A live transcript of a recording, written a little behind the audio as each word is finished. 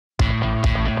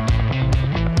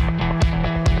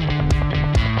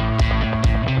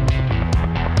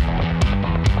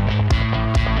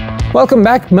Welcome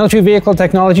back, Military Vehicle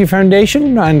Technology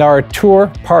Foundation, and our tour,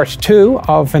 part 2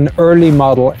 of an early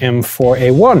model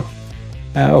M4A1.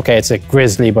 Okay, it's a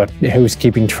Grizzly, but who's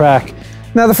keeping track?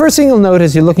 Now, the first thing you'll note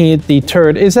as you're looking at the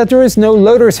turret is that there is no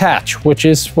loader's hatch, which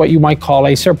is what you might call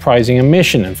a surprising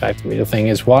omission. In fact, the real thing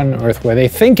is, what on earth were they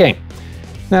thinking?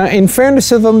 Now, in fairness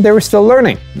to them, they were still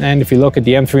learning. And if you look at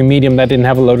the M3 Medium, that didn't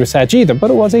have a loader's hatch either,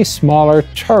 but it was a smaller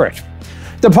turret.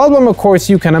 The problem, of course,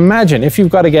 you can imagine, if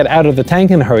you've got to get out of the tank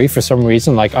in a hurry for some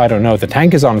reason, like, I don't know, the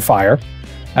tank is on fire,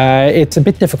 it's a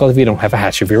bit difficult if you don't have a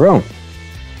hatch of your own.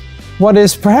 What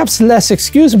is perhaps less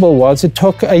excusable was it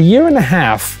took a year and a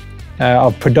half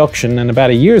of production and about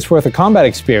a year's worth of combat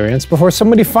experience before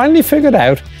somebody finally figured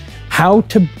out how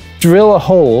to drill a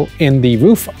hole in the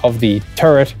roof of the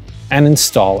turret and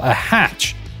install a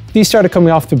hatch. These started coming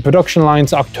off the production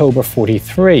lines October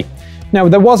 43. Now,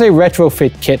 there was a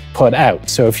retrofit kit put out,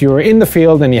 so if you were in the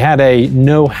field and you had a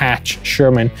no-hatch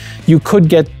Sherman, you could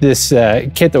get this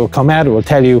kit that will come out. It will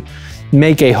tell you,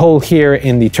 make a hole here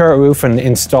in the turret roof and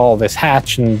install this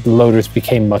hatch, and the loaders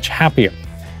became much happier.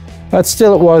 But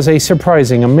still, it was a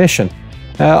surprising omission.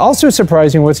 Also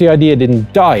surprising was the idea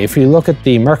didn't die. If you look at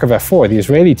the Merkava 4, the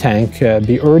Israeli tank,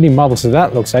 the early models of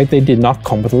that looks like they did not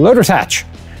come with a loader's hatch.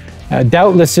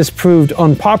 Doubtless this proved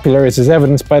unpopular, as is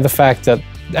evidenced by the fact that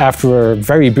after a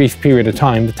very brief period of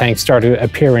time, the tank started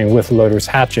appearing with loader's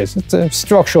hatches. It's a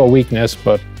structural weakness,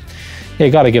 but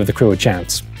you gotta give the crew a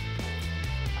chance.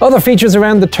 Other features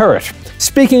around the turret.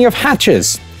 Speaking of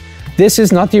hatches, this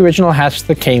is not the original hatch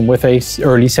that came with a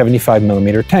early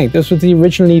 75mm tank. This was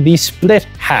originally the split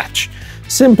hatch.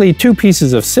 Simply two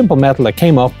pieces of simple metal that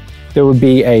came up. There would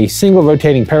be a single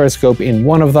rotating periscope in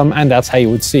one of them, and that's how you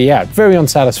would see out. Very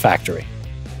unsatisfactory.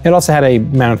 It also had a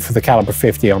mount for the caliber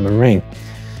 50 on the ring.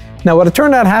 Now, what it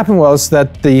turned out happened was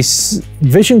that the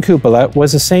vision cupola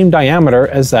was the same diameter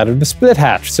as that of the split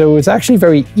hatch, so it was actually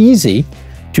very easy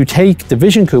to take the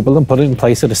vision cupola and put it in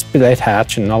place of the split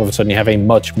hatch, and all of a sudden you have a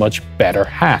much, much better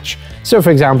hatch. So,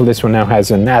 for example, this one now has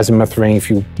an azimuth ring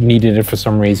if you needed it for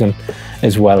some reason,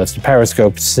 as well as the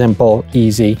periscope. Simple,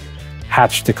 easy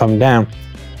hatch to come down.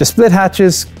 The split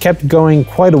hatches kept going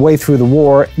quite a way through the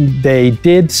war. They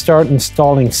did start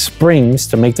installing springs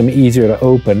to make them easier to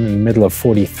open in the middle of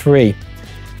 43.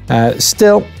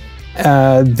 Still,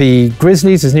 the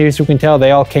Grizzlies, as near as you can tell,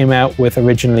 they all came out with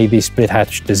originally the split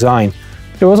hatch design.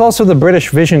 There was also the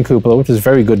British vision cupola, which was a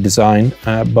very good design,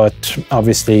 but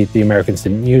obviously the Americans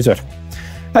didn't use it.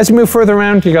 As you move further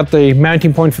around, you got the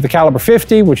mounting point for the caliber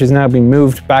 50, which has now been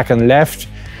moved back and left.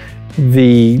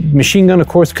 The machine gun, of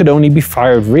course, could only be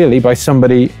fired really by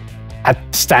somebody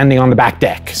standing on the back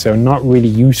deck, so not really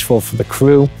useful for the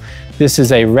crew. This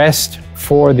is a rest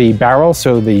for the barrel,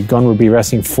 so the gun would be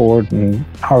resting forward and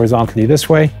horizontally this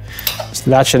way. Just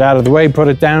latch it out of the way, put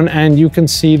it down, and you can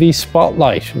see the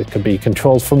spotlight. It could be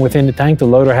controlled from within the tank. The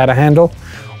loader had a handle,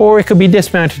 or it could be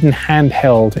dismounted and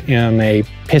handheld in a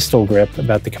pistol grip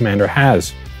that the commander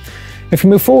has. If you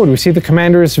move forward, we see the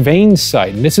commander's vane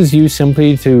sight, and this is used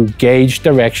simply to gauge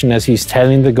direction as he's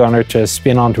telling the gunner to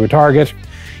spin onto a target.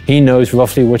 He knows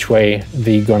roughly which way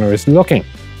the gunner is looking.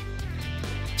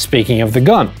 Speaking of the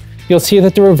gun, you'll see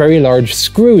that there are very large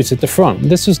screws at the front.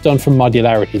 This was done for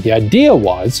modularity. The idea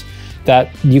was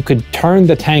that you could turn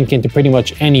the tank into pretty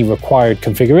much any required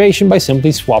configuration by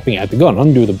simply swapping out the gun,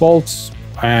 undo the bolts,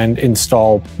 and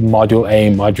install Module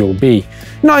A, Module B.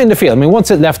 Not in the field. I mean,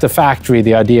 once it left the factory,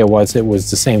 the idea was it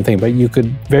was the same thing, but you could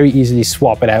very easily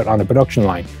swap it out on the production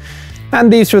line.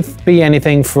 And these would be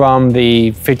anything from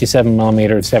the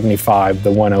 57mm 75,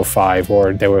 the 105,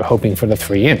 or they were hoping for the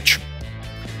 3-inch.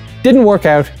 Didn't work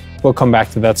out. We'll come back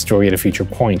to that story at a future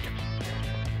point.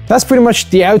 That's pretty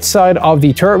much the outside of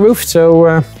the turret roof,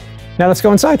 so now let's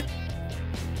go inside.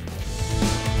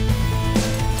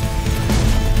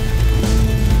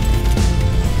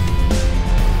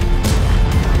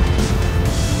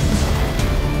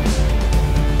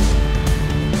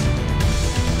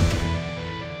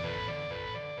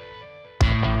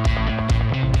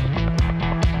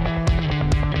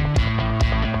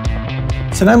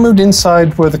 So now moved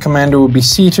inside where the commander would be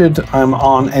seated. I'm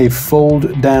on a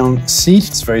fold down seat.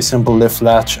 It's very simple, lift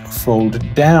latch,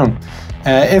 fold down.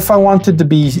 If I wanted to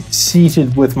be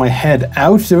seated with my head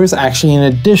out, there is actually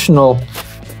an additional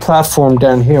platform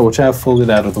down here, which I have folded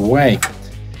out of the way.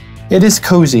 It is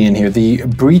cozy in here. The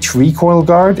breech recoil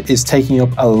guard is taking up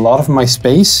a lot of my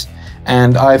space,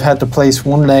 and I've had to place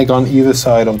one leg on either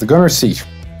side of the gunner seat.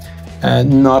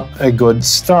 Not a good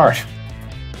start.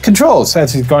 Controls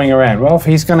as he's going around. Well,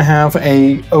 he's going to have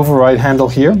a override handle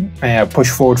here,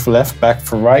 push forward for left, back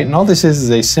for right, and all this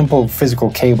is a simple physical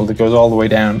cable that goes all the way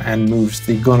down and moves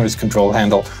the gunner's control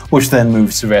handle, which then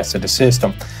moves the rest of the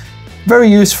system. Very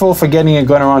useful for getting a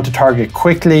gunner onto target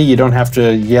quickly. You don't have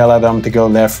to yell at them to go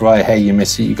left, right, hey, you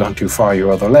missed it, you've gone too far,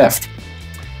 your other left.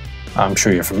 I'm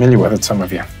sure you're familiar with it, some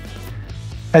of you.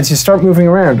 As you start moving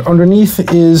around, underneath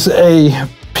is a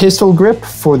pistol grip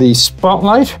for the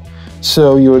spotlight.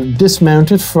 So you would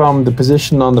dismount it from the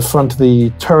position on the front of the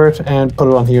turret and put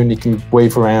it on here, and you can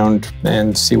wave around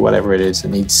and see whatever it is it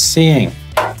needs seeing.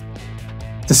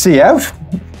 To see out,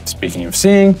 speaking of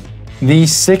seeing, the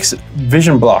 6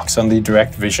 vision blocks on the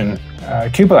direct vision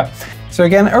cupola. So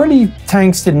again, early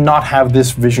tanks did not have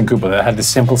this vision cupola. It had the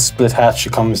simple split hatch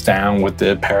that comes down with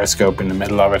the periscope in the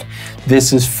middle of it.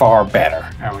 This is far better.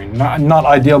 I mean, not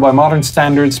ideal by modern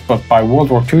standards, but by World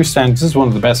War II standards, this is one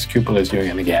of the best cupolas you're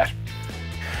going to get.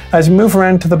 As you move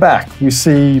around to the back, you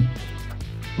see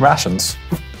rations.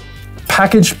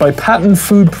 Packaged by Patent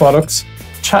Food Products,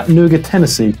 Chattanooga,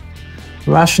 Tennessee.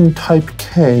 Ration Type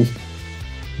K.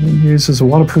 Uses a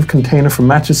waterproof container for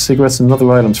matches, cigarettes, and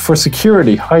other items. For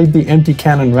security, hide the empty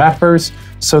cannon wrappers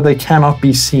so they cannot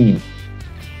be seen.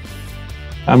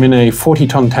 I'm in a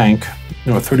 40-ton tank,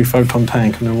 no, a 35-ton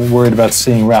tank, and I'm worried about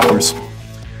seeing wrappers.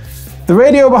 The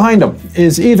radio behind them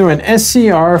is either an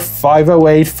SCR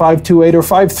 508, 528, or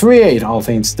 538, all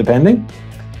things depending.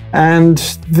 And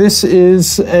this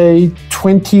is a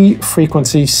 20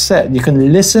 frequency set. You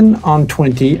can listen on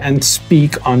 20 and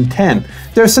speak on 10.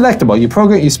 They're selectable.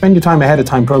 You spend your time ahead of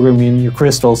time programming your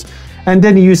crystals, and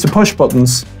then you use the push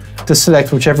buttons to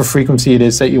select whichever frequency it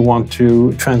is that you want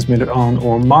to transmit it on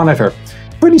or monitor.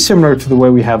 Pretty similar to the way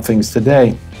we have things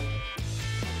today.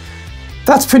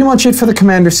 That's pretty much it for the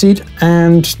commander seat,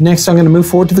 and next I'm going to move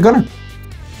forward to the gunner.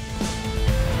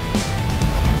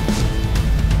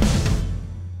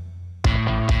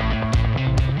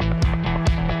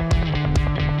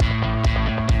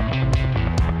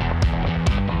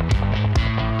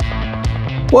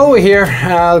 While we're here,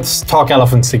 let's talk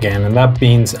elephants again, and that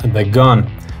means the gun.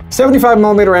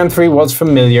 75mm M3 was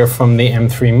familiar from the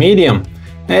M3 medium.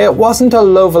 It wasn't a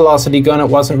low velocity gun, it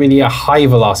wasn't really a high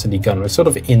velocity gun, it was sort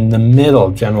of in the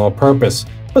middle, general purpose.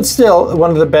 But still, one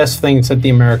of the best things that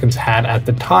the Americans had at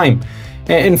the time.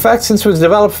 In fact, since it was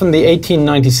developed from the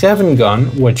 1897 gun,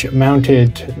 which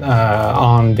mounted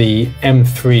on the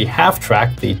M3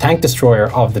 half-track, the tank destroyer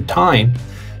of the time,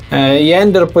 you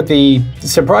ended up with the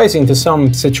surprising to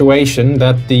some situation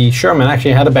that the Sherman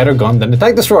actually had a better gun than the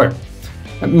tank destroyer.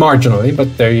 Marginally,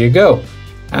 but there you go.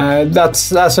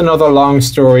 That's another long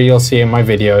story you'll see in my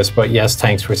videos, but yes,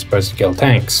 tanks were supposed to kill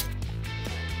tanks.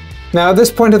 Now at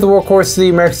this point of the war, of course, the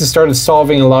Americans started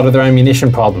solving a lot of their ammunition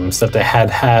problems that they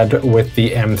had with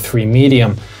the M3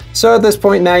 medium. So at this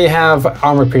point now you have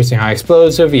armor-piercing high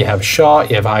explosive, you have shot,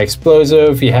 you have high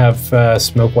explosive, you have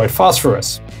smoke white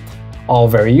phosphorus. All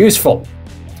very useful.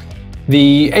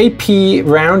 The AP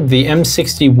round, the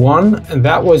M61,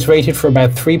 that was rated for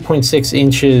about 3.6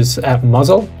 inches at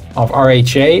muzzle of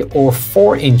RHA or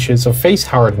 4 inches of face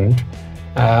hardened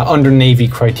under Navy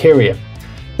criteria.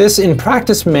 This in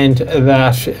practice meant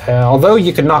that although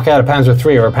you could knock out a Panzer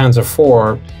III or a Panzer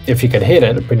IV if you could hit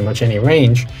it at pretty much any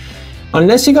range,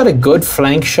 unless you got a good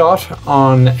flank shot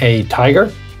on a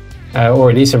Tiger, or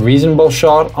at least a reasonable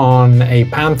shot on a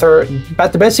Panther,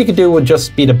 but the best you could do would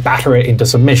just be to batter it into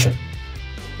submission,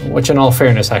 which in all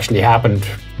fairness actually happened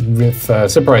with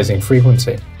surprising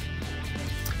frequency.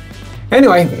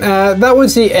 Anyway, that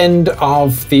was the end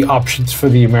of the options for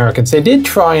the Americans. They did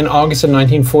try in August of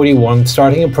 1941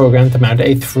 starting a program to mount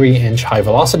a 3-inch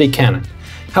high-velocity cannon.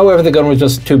 However, the gun was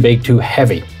just too big, too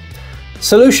heavy.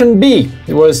 Solution B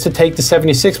was to take the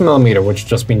 76mm, which had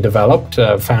just been developed,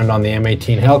 found on the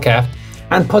M18 Hellcat,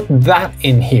 and put that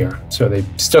in here. So they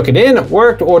stuck it in, it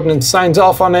worked, ordnance signs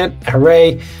off on it,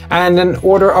 hooray, and an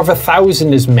order of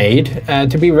 1,000 is made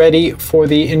to be ready for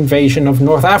the invasion of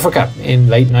North Africa in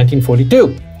late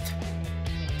 1942.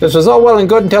 This was all well and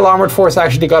good until Armored Force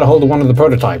actually got a hold of one of the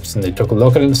prototypes, and they took a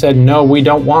look at it and said, no, we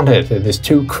don't want it. It is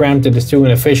too cramped, it is too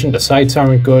inefficient, the sights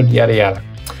aren't good, yada yada.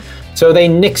 So they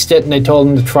nixed it and they told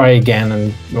them to try again,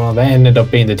 and well, they ended up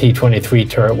being the T-23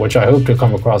 turret, which I hope to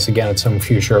come across again at some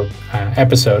future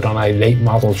episode on a late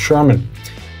model Sherman.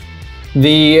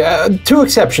 The two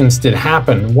exceptions did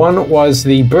happen. One was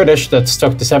the British that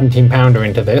stuck the 17-pounder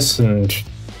into this, and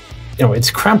you know, it's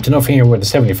cramped enough here with the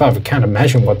 75. I can't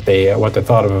imagine what they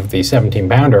thought of the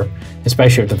 17-pounder,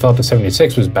 especially if they thought the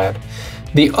 76 was bad.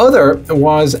 The other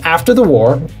was after the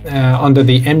war, under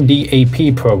the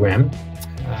MDAP program,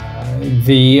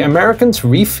 the Americans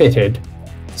refitted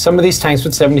some of these tanks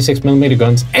with 76mm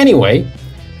guns anyway,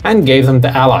 and gave them to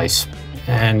allies.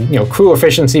 And, crew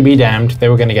efficiency be damned, they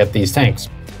were going to get these tanks.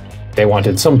 They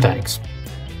wanted some tanks.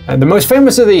 The most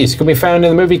famous of these can be found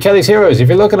in the movie Kelly's Heroes. If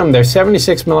you look at them, they're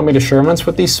 76mm Shermans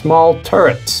with these small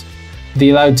turrets.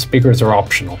 The loudspeakers are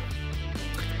optional.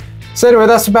 So anyway,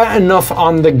 that's about enough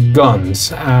on the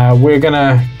guns. We're going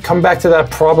to come back to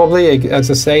that probably, as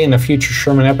I say, in a future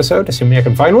Sherman episode, assuming I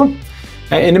can find one.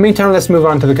 In the meantime, let's move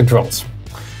on to the controls.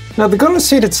 Now, the gunner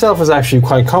seat itself is actually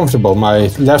quite comfortable. My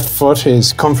left foot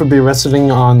is comfortably resting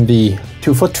on the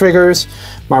 2-foot triggers.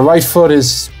 My right foot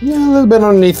is a little bit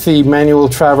underneath the manual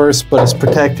traverse, but it's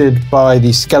protected by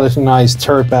the skeletonized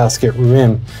turret basket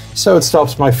rim, so it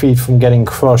stops my feet from getting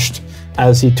crushed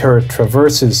as the turret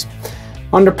traverses.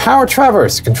 Under power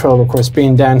traverse, control of course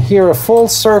being down here, a full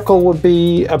circle would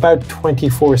be about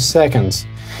 24 seconds.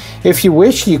 If you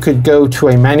wish, you could go to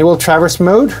a manual traverse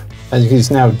mode, as it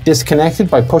is now disconnected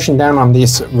by pushing down on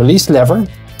this release lever.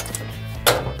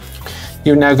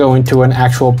 You now go into an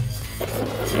actual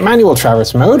manual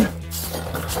traverse mode,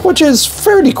 which is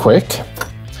fairly quick.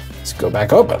 Let's go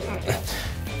back up.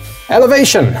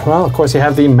 Elevation. Well, of course, you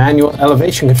have the manual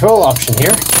elevation control option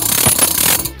here.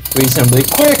 Reasonably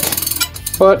quick,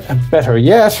 but better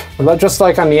yet, just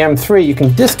like on the M3, you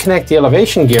can disconnect the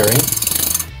elevation gearing,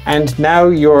 and now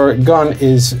your gun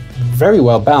is very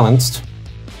well balanced.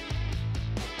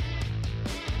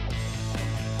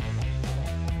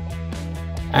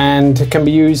 And can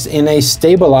be used in a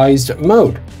stabilized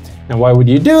mode. Now, why would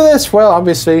you do this? Well,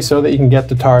 obviously, so that you can get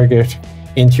the target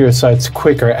into your sights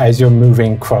quicker as you're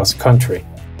moving cross-country.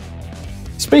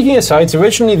 Speaking of sights,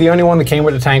 originally the only one that came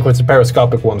with the tank was the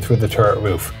periscopic one through the turret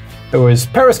roof. There was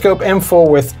periscope M4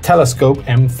 with telescope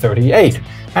M38.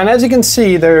 And as you can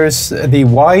see, there's the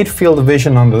wide field of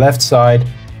vision on the left side,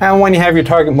 and when you have your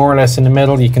target more or less in the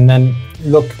middle, you can then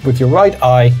look with your right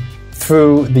eye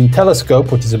through the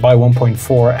telescope, which is a by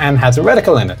 1.4 and has a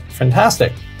reticle in it.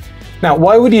 Fantastic. Now,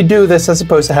 why would you do this as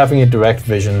opposed to having a direct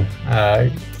vision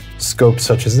scope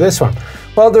such as this one?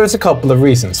 Well, there's a couple of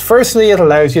reasons. Firstly, it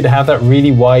allows you to have that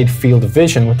really wide field of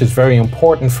vision, which is very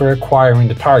important for acquiring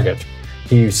the target.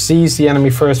 He who sees the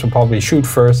enemy first will probably shoot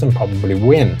first and probably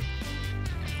win.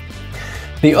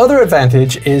 The other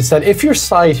advantage is that if your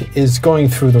sight is going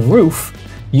through the roof,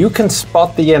 you can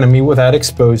spot the enemy without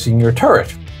exposing your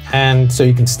turret. And so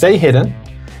you can stay hidden,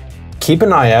 keep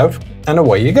an eye out, and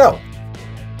away you go.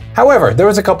 However, there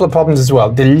was a couple of problems as well.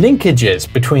 The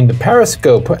linkages between the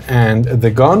periscope and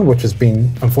the gun, which has been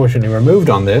unfortunately removed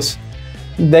on this,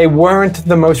 they weren't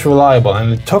the most reliable,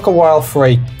 and it took a while for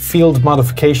a field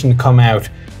modification to come out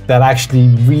that actually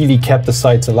really kept the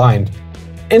sights aligned.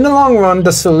 In the long run,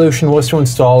 the solution was to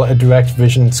install a direct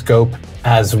vision scope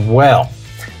as well.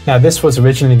 Now, this was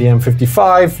originally the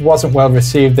M55, wasn't well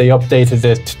received. They updated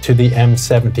it to the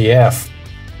M70F.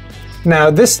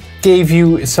 Now, this gave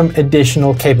you some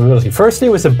additional capability. Firstly, it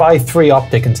was a by 3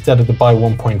 optic instead of the by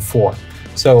 1.4.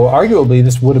 So arguably,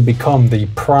 this would have become the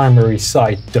primary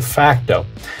sight de facto.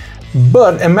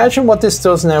 But imagine what this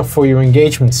does now for your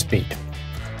engagement speed.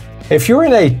 If you're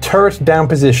in a turret down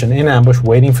position in ambush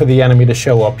waiting for the enemy to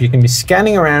show up, you can be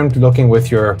scanning around looking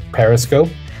with your periscope.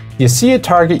 You see a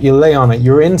target, you lay on it,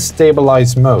 you're in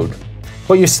stabilized mode,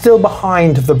 but you're still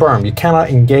behind the berm. You cannot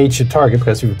engage the target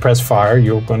because if you press fire,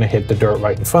 you're going to hit the dirt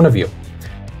right in front of you.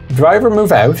 Driver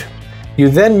move out, you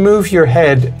then move your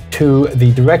head to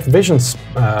the direct vision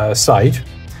sight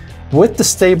with the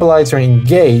stabilizer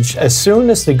engaged. As soon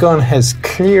as the gun has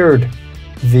cleared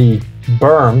the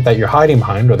berm that you're hiding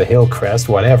behind, or the hill crest,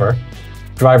 whatever,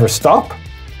 driver stop,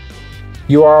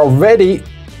 you are already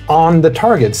on the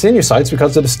targets in your sights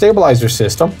because of the stabilizer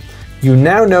system. You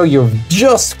now know you've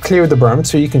just cleared the berm,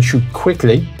 so you can shoot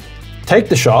quickly, take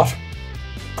the shot,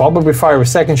 probably fire a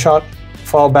second shot,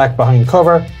 fall back behind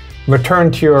cover,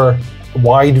 return to your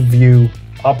wide view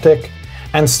optic,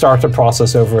 and start the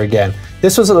process over again.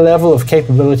 This was a level of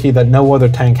capability that no other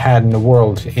tank had in the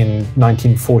world in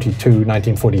 1942,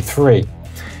 1943.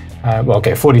 Well,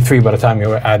 okay, 43 by the time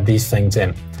you add these things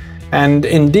in. And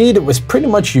indeed, it was pretty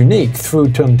much unique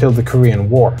through to until the Korean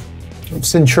War.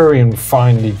 Centurion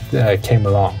finally came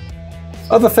along.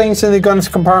 Other things in the guns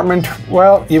compartment,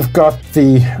 well, you've got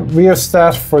the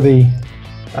rheostat for the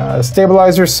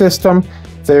stabilizer system.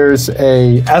 There's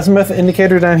a azimuth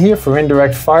indicator down here for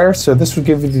indirect fire, so this would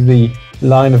give you the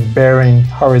line of bearing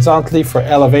horizontally. For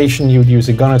elevation, you would use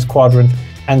a gunner's quadrant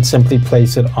and simply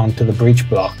place it onto the breech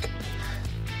block.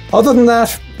 Other than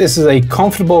that, this is a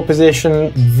comfortable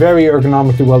position, very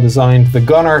ergonomically well designed. The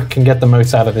gunner can get the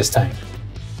most out of this tank.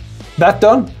 That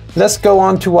done, let's go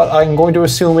on to what I'm going to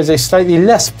assume is a slightly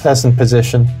less pleasant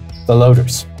position, the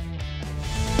loaders.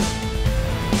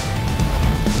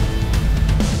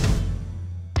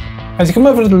 As you come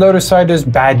over to the loader side, there's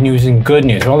bad news and good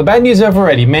news. Well, the bad news I've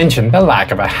already mentioned, the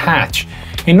lack of a hatch.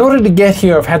 In order to get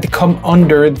here, I've had to come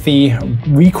under the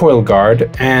recoil guard,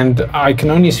 and I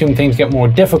can only assume things get more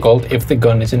difficult if the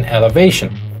gun is in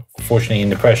elevation. Fortunately,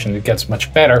 in depression, it gets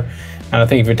much better, and I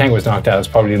think if your tank was knocked out, it's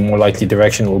probably the more likely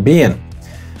direction it will be in.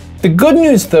 The good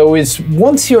news, though, is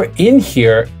once you're in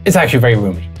here, it's actually very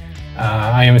roomy.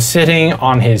 I am sitting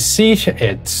on his seat.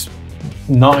 It's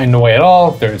not in the way at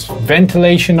all. There's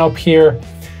ventilation up here,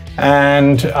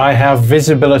 and I have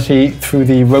visibility through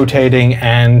the rotating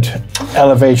and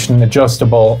elevation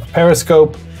adjustable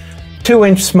periscope.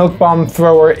 2-inch smoke bomb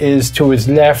thrower is to his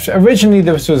left. Originally,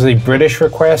 this was a British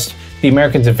request. The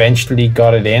Americans eventually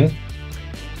got it in.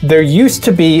 There used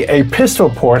to be a pistol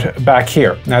port back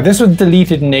here. Now, this was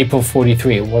deleted in April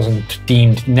 43. It wasn't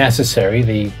deemed necessary.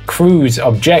 The crews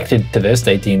objected to this.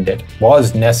 They deemed it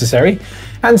was necessary.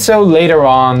 And so later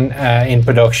on in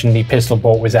production, the pistol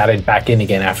port was added back in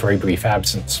again after a brief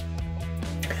absence.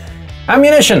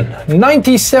 Ammunition.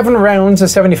 97 rounds of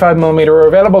 75mm are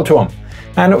available to him,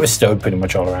 and it was stowed pretty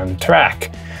much all around the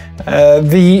track.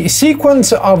 The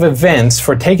sequence of events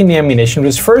for taking the ammunition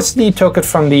was firstly he took it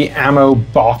from the ammo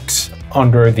box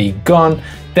under the gun,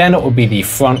 then it will be the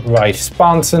front right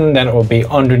sponson, then it will be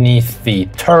underneath the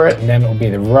turret, and then it will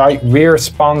be the right rear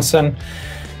sponson.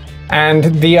 And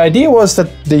the idea was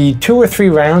that the 2 or 3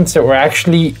 rounds that were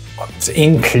actually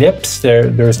in clips,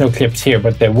 there's no clips here,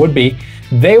 but there would be,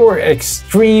 they were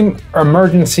extreme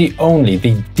emergency only.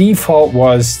 The default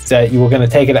was that you were going to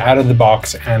take it out of the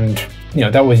box, and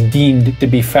that was deemed to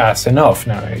be fast enough.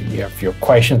 Now, you have your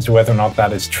questions to whether or not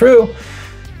that is true,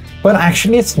 but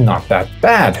actually it's not that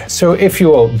bad. So if you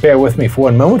will bear with me for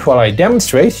one moment while I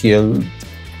demonstrate,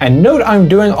 and note I'm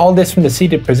doing all this from the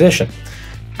seated position.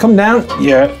 Come down,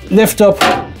 you lift up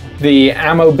the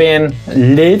ammo bin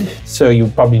lid, so you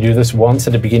probably do this once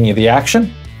at the beginning of the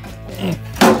action.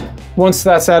 Once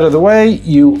that's out of the way,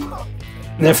 you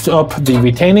lift up the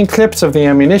retaining clips of the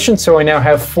ammunition, so I now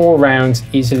have 4 rounds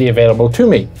easily available to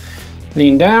me.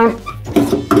 Lean down,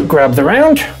 grab the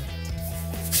round.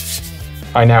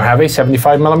 I now have a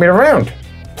 75mm round.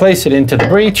 Place it into the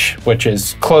breech, which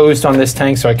is closed on this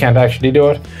tank, so I can't actually do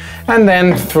it, and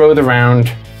then throw the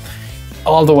round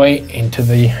all the way into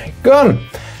the gun.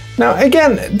 Now,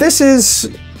 again, this is,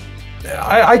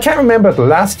 I can't remember the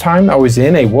last time I was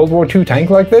in a World War II tank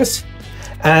like this,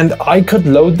 and I could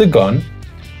load the gun,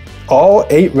 all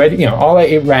 8 ready, all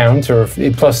 8 rounds, or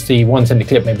plus the ones in the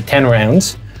clip, maybe 10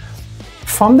 rounds,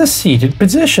 from the seated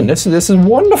position. This is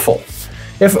wonderful.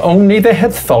 If only they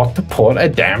had thought to put a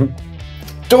damn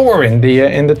door in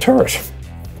the turret.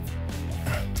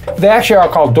 They actually are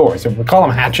called doors. We call them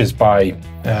hatches by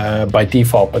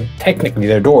default, but technically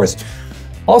they're doors.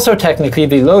 Also, technically,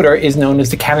 the loader is known as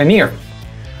the cannoneer,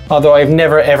 although I've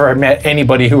never ever met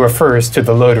anybody who refers to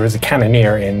the loader as a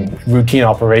cannoneer in routine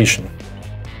operation.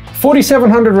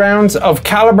 4,700 rounds of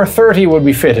caliber 30 would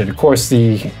be fitted. Of course,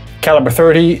 the caliber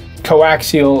 30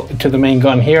 coaxial to the main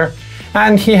gun here,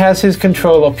 and he has his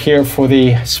control up here for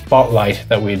the spotlight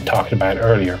that we had talked about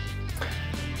earlier.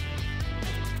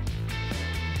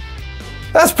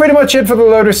 That's pretty much it for the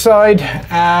loader side.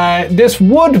 This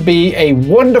would be a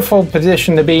wonderful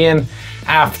position to be in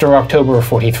after October of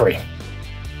 43.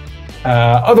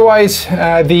 Otherwise,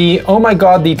 the oh my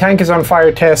god, the tank is on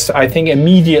fire test, I think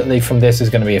immediately from this is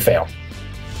going to be a fail.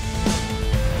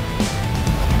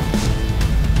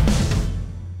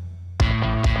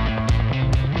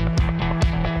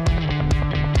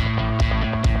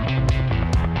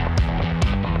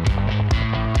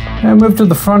 Now move to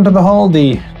the front of the hull,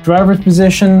 the driver's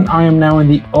position. I am now in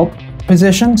the up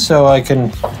position, so I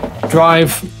can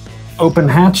drive open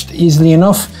hatched easily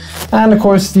enough. And of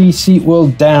course the seat will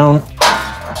down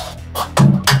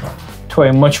to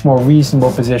a much more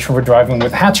reasonable position for driving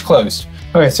with hatch closed.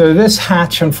 Okay, so this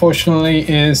hatch unfortunately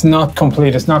is not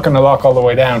complete. It's not going to lock all the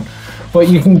way down, but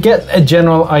you can get a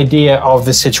general idea of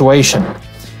the situation.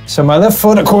 So my left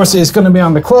foot, of course, is going to be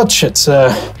on the clutch. It's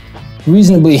a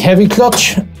reasonably heavy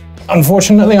clutch.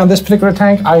 Unfortunately, on this particular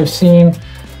tank, I've seen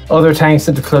other tanks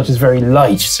that the clutch is very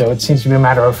light, so it seems to be a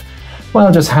matter of,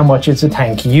 well, just how much is the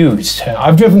tank used.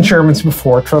 I've driven Shermans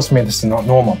before, trust me, this is not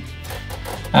normal.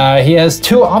 He has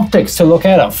 2 optics to look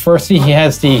at. Firstly, he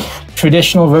has the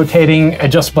traditional rotating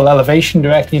adjustable elevation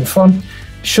directly in front.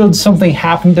 Should something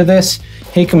happen to this,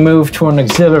 he can move to an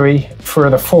auxiliary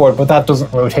further forward, but that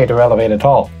doesn't rotate or elevate at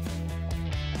all.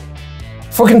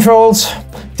 For controls,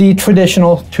 the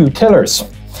traditional 2 tillers.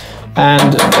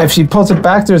 And if she pulls it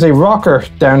back, there's a rocker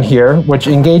down here which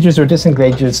engages or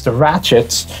disengages the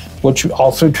ratchets, which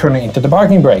also turn it into the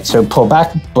parking brake. So pull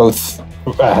back both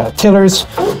tillers,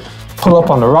 pull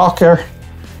up on the rocker.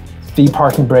 The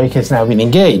parking brake has now been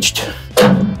engaged.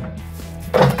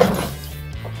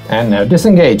 And now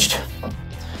disengaged.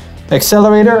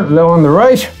 Accelerator low on the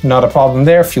right, not a problem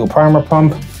there, fuel primer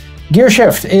pump. Gear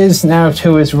shift is now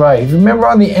to his right. Remember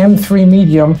on the M3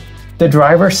 Medium, the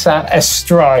driver sat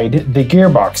astride the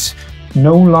gearbox,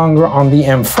 no longer on the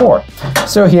M4.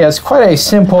 So he has quite a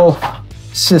simple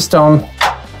system,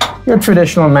 your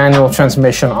traditional manual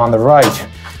transmission on the right.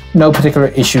 No particular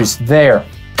issues there.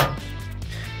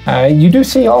 You do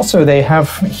see also they have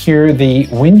here the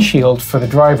windshield for the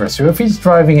driver. So if he's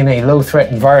driving in a low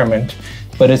threat environment,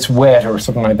 but it's wet or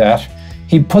something like that,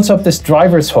 he puts up this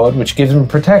driver's hood, which gives him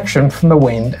protection from the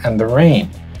wind and the rain.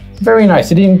 Very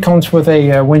nice. It even comes with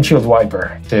a windshield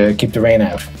wiper to keep the rain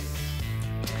out.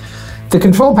 The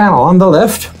control panel on the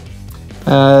left,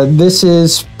 this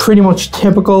is pretty much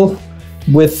typical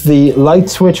with the light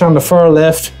switch on the far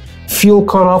left. Fuel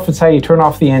cutoff is how you turn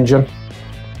off the engine.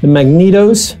 The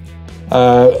magnetos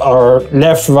are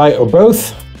left, right, or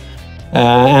both.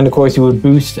 And of course you would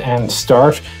boost and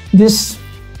start. This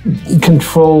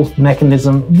control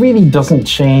mechanism really doesn't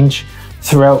change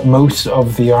throughout most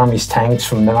of the Army's tanks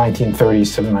from the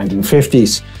 1930s to the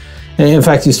 1950s. And in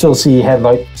fact, you still see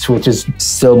headlight switches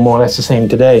still more or less the same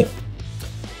today.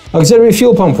 Auxiliary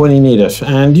fuel pump when you need it,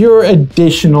 and your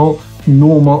additional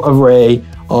normal array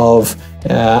of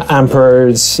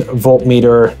amperes,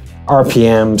 voltmeter,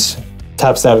 RPMs,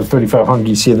 taps out at 3500.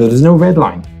 You see that there's no red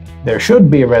line. There should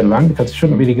be a red line because it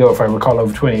shouldn't really go, if I recall,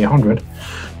 over 2800.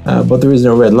 But there is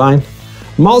no red line.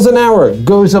 Miles an hour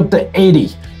goes up to 80.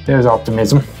 There's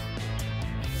optimism.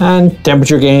 And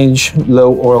temperature gauge,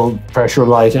 low oil pressure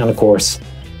light, and of course,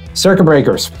 circuit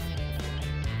breakers.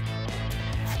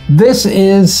 This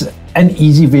is an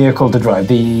easy vehicle to drive.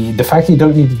 The fact that you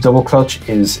don't need the double clutch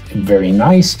is very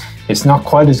nice. It's not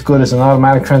quite as good as an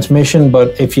automatic transmission,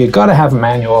 but if you gotta have a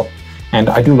manual, and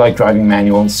I do like driving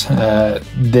manuals,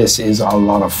 this is a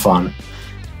lot of fun.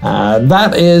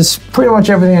 That is pretty much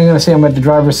everything I'm going to say about the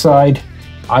driver's side.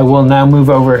 I will now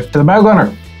move over to the bow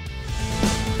gunner.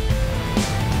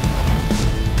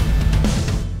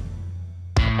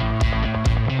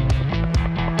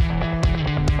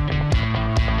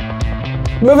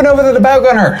 Moving over to the bow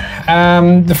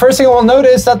gunner. The first thing I will note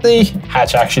is that the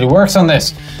hatch actually works on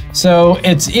this. So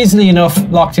it's easily enough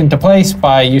locked into place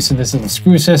by use of this little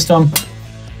screw system.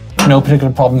 No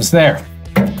particular problems there.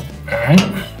 All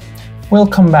right. We'll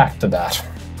come back to that.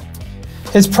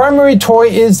 His primary toy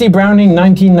is the Browning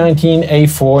 1919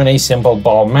 A4 in a simple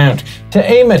ball mount. To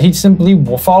aim it, he simply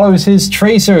follows his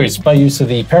tracers by use of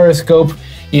the periscope,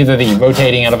 either the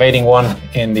rotating elevating one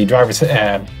in the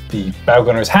the bow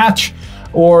gunner's hatch,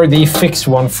 or the fixed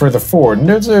one further forward. And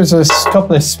there's a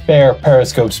couple of spare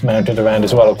periscopes mounted around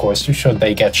as well, of course, should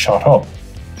they get shot up.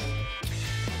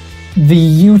 The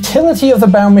utility of the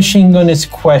bow machine gun is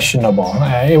questionable.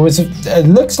 It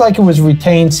looks like it was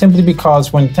retained simply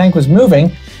because when the tank was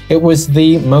moving, it was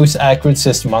the most accurate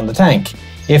system on the tank,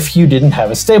 if you didn't have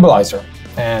a stabilizer.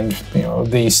 And you know,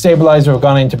 the stabilizer I've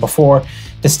gone into before,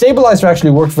 the stabilizer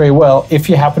actually worked very well if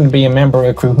you happened to be a member of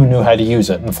a crew who knew how to use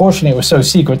it. Unfortunately, it was so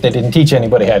secret they didn't teach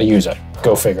anybody how to use it.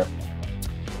 Go figure.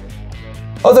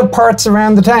 Other parts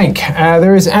around the tank.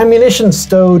 There is ammunition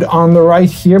stowed on the right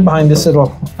here behind this little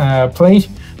plate.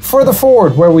 Further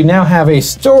forward, where we now have a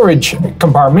storage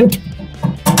compartment,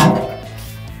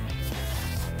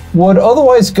 would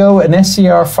otherwise go an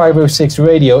SCR 506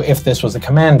 radio if this was a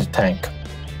command tank.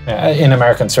 In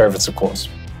American service, of course.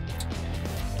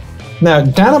 Now,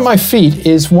 down at my feet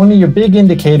is one of your big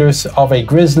indicators of a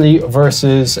Grizzly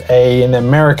versus an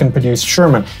American-produced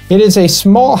Sherman. It is a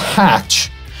small hatch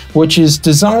which is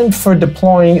designed for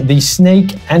deploying the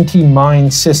Snake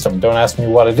anti-mine system. Don't ask me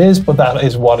what it is, but that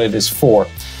is what it is for.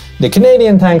 The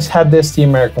Canadian tanks had this, the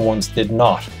American ones did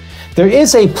not. There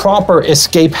is a proper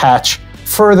escape hatch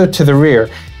further to the rear.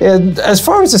 As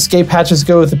far as escape hatches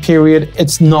go with the period,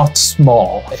 it's not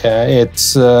small.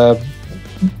 It's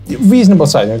reasonable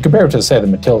size. Compared to, say, the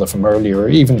Matilda from earlier, or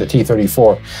even the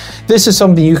T-34. This is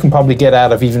something you can probably get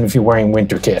out of even if you're wearing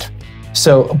winter kit.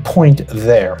 So, a point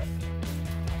there.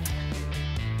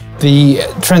 The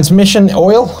transmission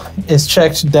oil is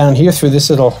checked down here through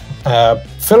this little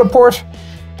filler port,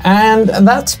 and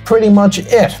that's pretty much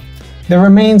it. There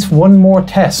remains one more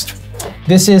test.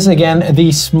 This is, again,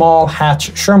 the small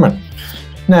hatch Sherman.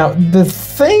 Now, the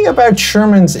thing about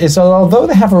Shermans is that although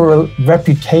they have a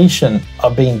reputation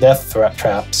of being death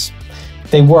traps,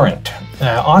 they weren't.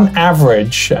 On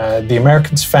average, the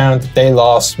Americans found that they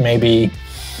lost maybe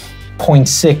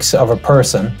 0.6 of a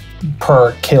person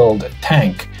per killed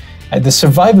tank. The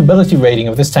survivability rating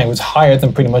of this tank was higher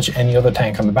than pretty much any other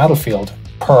tank on the battlefield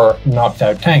per per knocked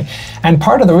out tank. And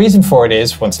part of the reason for it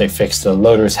is, once they fixed the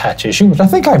loader's hatch issue, which I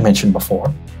think I mentioned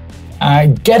before,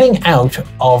 getting out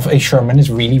of a Sherman is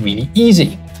really, really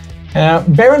easy.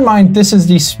 Bear in mind, this is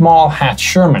the small hatch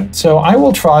Sherman, so I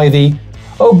will try the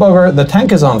 "oh bugger, the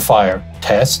tank is on fire"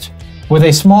 test with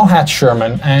a small hatch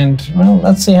Sherman, and well,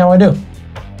 let's see how I do.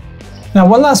 Now,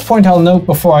 one last point I'll note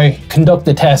before I conduct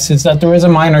the test is that there is a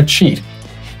minor cheat.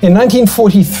 In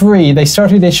 1943, they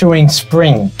started issuing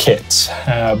spring kits.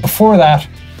 Before that,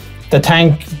 the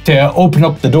tank, to open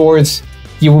up the doors,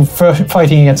 you were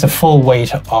fighting against the full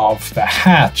weight of the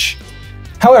hatch.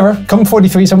 However, come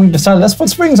 43, somebody decided, let's put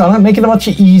springs on it, making it much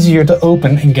easier to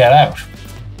open and get out.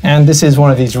 And this is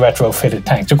one of these retrofitted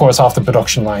tanks. Of course, off the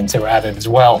production lines, they were added as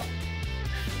well.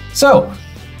 So,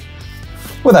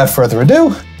 without further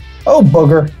ado, oh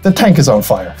bugger, the tank is on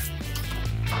fire.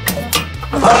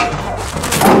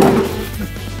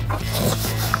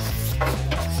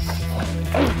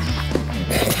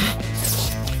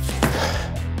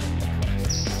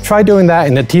 Try doing that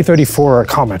in the T-34 or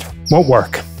Comet. Won't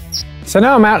work. So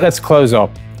now I'm out, let's close up.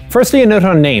 Firstly, a note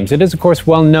on names. It is of course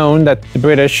well known that the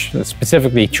British,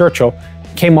 specifically Churchill,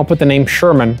 came up with the name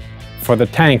Sherman for the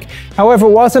tank. However,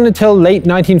 it wasn't until late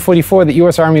 1944 that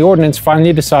US Army Ordnance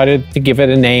finally decided to give it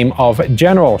a name of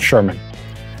General Sherman.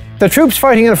 The troops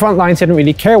fighting in the front lines didn't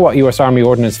really care what US Army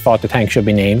Ordnance thought the tank should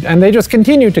be named, and they just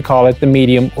continued to call it the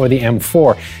medium or the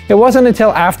M4. It wasn't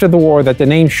until after the war that the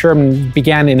name Sherman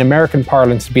began in American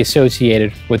parlance to be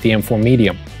associated with the M4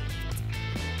 medium.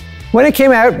 When it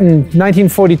came out in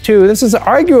 1942, this is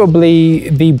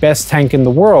arguably the best tank in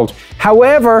the world.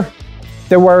 However,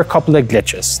 there were a couple of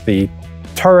glitches. The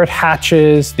turret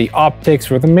hatches, the optics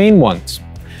were the main ones.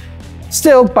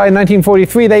 Still, by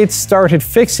 1943, they'd started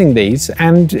fixing these,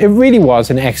 and it really was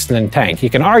an excellent tank. You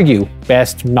can argue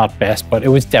best, not best, but it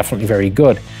was definitely very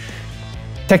good.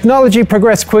 Technology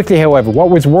progressed quickly, however. What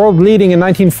was world-leading in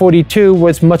 1942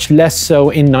 was much less so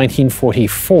in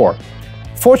 1944.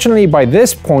 Fortunately, by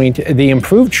this point, the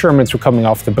improved Shermans were coming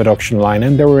off the production line,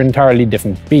 and they were an entirely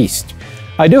different beast.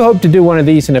 I do hope to do one of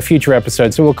these in a future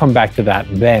episode, so we'll come back to that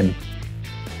then.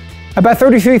 About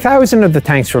 33,000 of the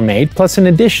tanks were made, plus an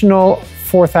additional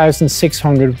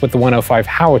 4,600 with the 105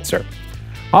 howitzer.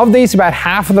 Of these, about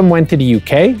half of them went to the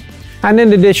UK, and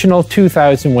an additional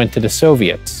 2,000 went to the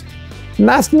Soviets. And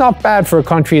that's not bad for a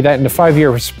country that in the 5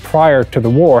 years prior to the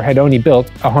war had only built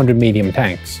 100 medium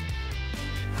tanks.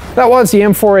 That was the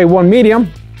M4A1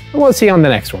 medium, and we'll see you on the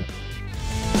next one.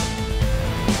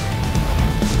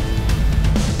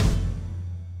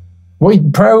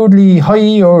 Right proudly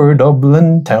high o'er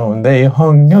Dublin town, they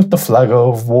hung out the flag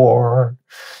of war.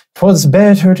 'Twas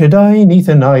better to die neath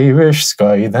an Irish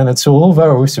sky than at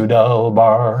Solvar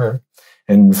Sudalbar.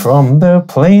 And from the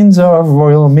plains of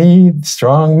Royal Meath,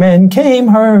 strong men came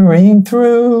hurrying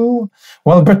through,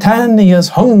 while Britannia's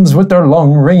Huns with their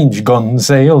long-range guns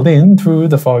sailed in through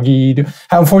the foggy dew.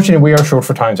 Unfortunately, we are short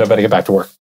for time, so I better get back to work.